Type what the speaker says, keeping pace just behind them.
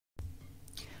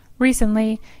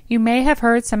Recently, you may have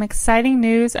heard some exciting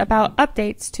news about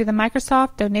updates to the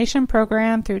Microsoft donation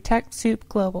program through TechSoup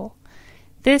Global.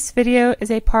 This video is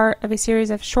a part of a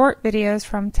series of short videos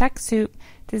from TechSoup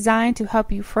designed to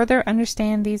help you further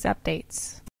understand these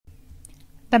updates.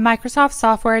 The Microsoft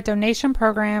Software Donation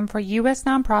Program for U.S.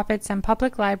 nonprofits and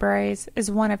public libraries is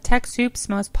one of TechSoup's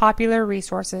most popular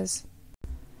resources.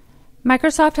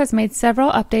 Microsoft has made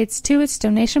several updates to its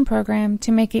donation program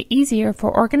to make it easier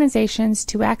for organizations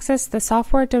to access the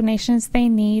software donations they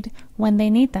need when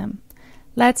they need them.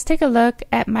 Let's take a look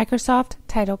at Microsoft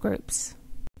title groups.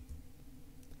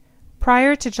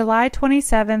 Prior to July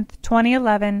 27,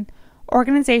 2011,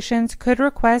 organizations could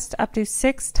request up to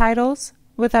 6 titles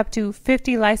with up to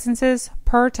 50 licenses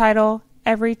per title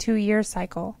every 2-year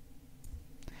cycle.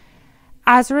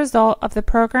 As a result of the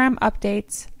program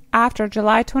updates, after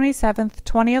July 27,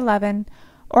 2011,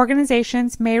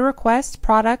 organizations may request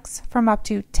products from up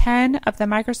to 10 of the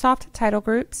Microsoft title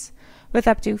groups with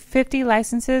up to 50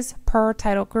 licenses per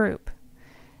title group.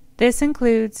 This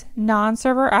includes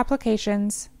non-server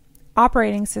applications,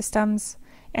 operating systems,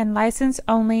 and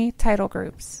license-only title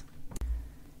groups.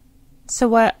 So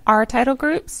what are title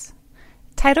groups?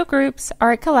 Title groups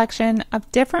are a collection of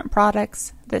different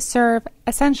products that serve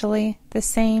essentially the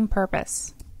same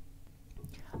purpose.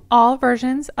 All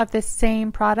versions of the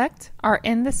same product are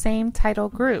in the same title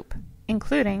group,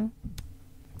 including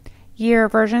year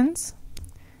versions,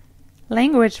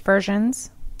 language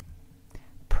versions,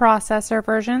 processor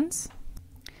versions,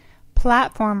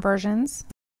 platform versions,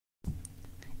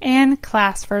 and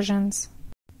class versions.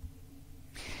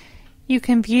 You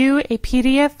can view a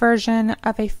PDF version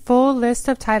of a full list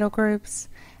of title groups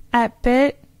at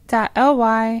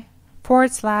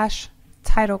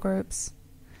bit.ly/title groups.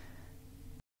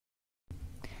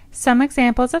 Some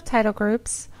examples of title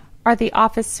groups are the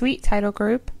Office Suite title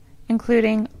group,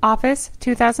 including Office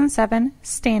 2007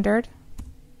 Standard,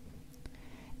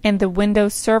 and the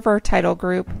Windows Server title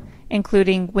group,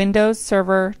 including Windows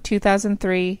Server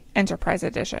 2003 Enterprise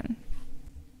Edition.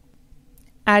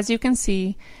 As you can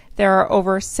see, there are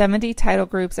over 70 title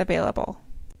groups available.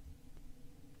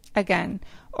 Again,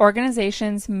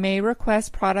 organizations may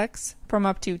request products from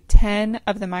up to 10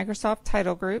 of the Microsoft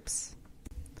title groups,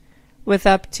 with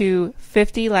up to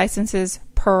 50 licenses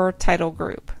per title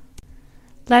group.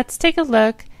 Let's take a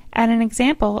look at an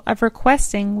example of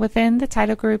requesting within the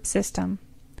title group system.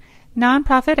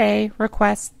 Nonprofit A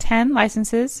requests 10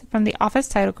 licenses from the Office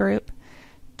title group,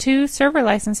 2 server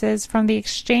licenses from the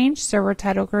Exchange Server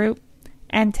title group,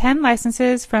 and 10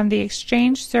 licenses from the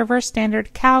Exchange Server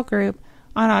Standard CAL group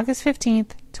on August 15,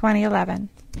 2011.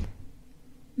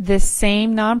 This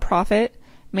same nonprofit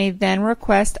may then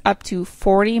request up to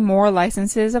 40 more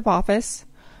licenses of Office,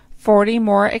 40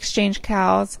 more Exchange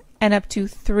CALs, and up to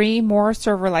 3 more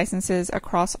server licenses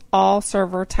across all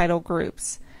server title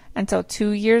groups until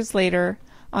 2 years later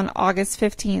on August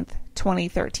 15,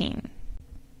 2013.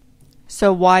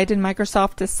 So why did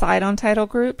Microsoft decide on title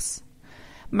groups?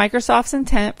 Microsoft's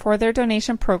intent for their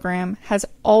donation program has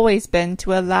always been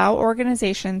to allow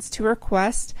organizations to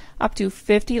request up to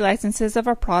 50 licenses of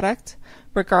a product,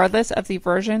 regardless of the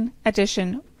version,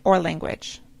 edition, or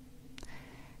language.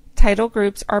 Title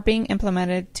groups are being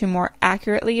implemented to more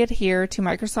accurately adhere to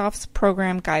Microsoft's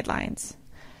program guidelines.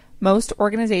 Most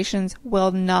organizations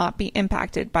will not be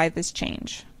impacted by this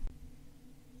change.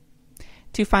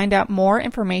 To find out more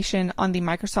information on the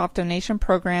Microsoft donation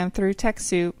program through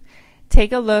TechSoup,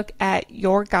 take a look at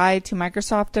Your Guide to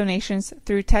Microsoft Donations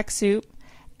through TechSoup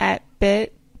at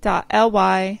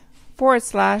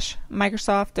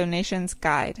bit.ly/Microsoft Donations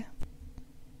Guide.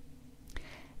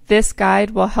 This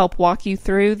guide will help walk you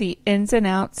through the ins and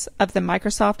outs of the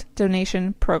Microsoft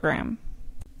donation program.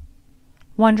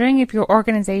 Wondering if your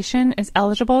organization is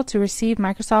eligible to receive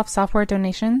Microsoft software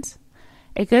donations?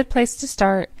 A good place to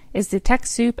start is the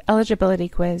TechSoup eligibility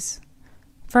quiz.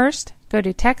 First, go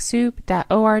to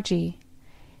TechSoup.org.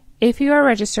 If you are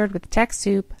registered with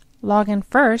TechSoup, log in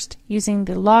first using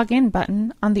the Login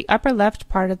button on the upper left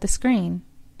part of the screen.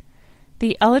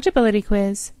 The eligibility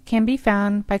quiz can be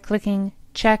found by clicking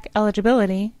Check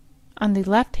Eligibility on the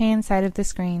left-hand side of the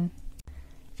screen.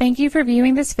 Thank you for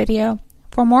viewing this video.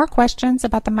 For more questions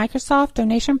about the Microsoft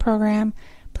donation program,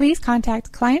 please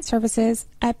contact Client Services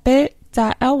at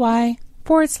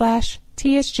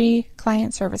bit.ly/TSG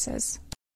Client Services.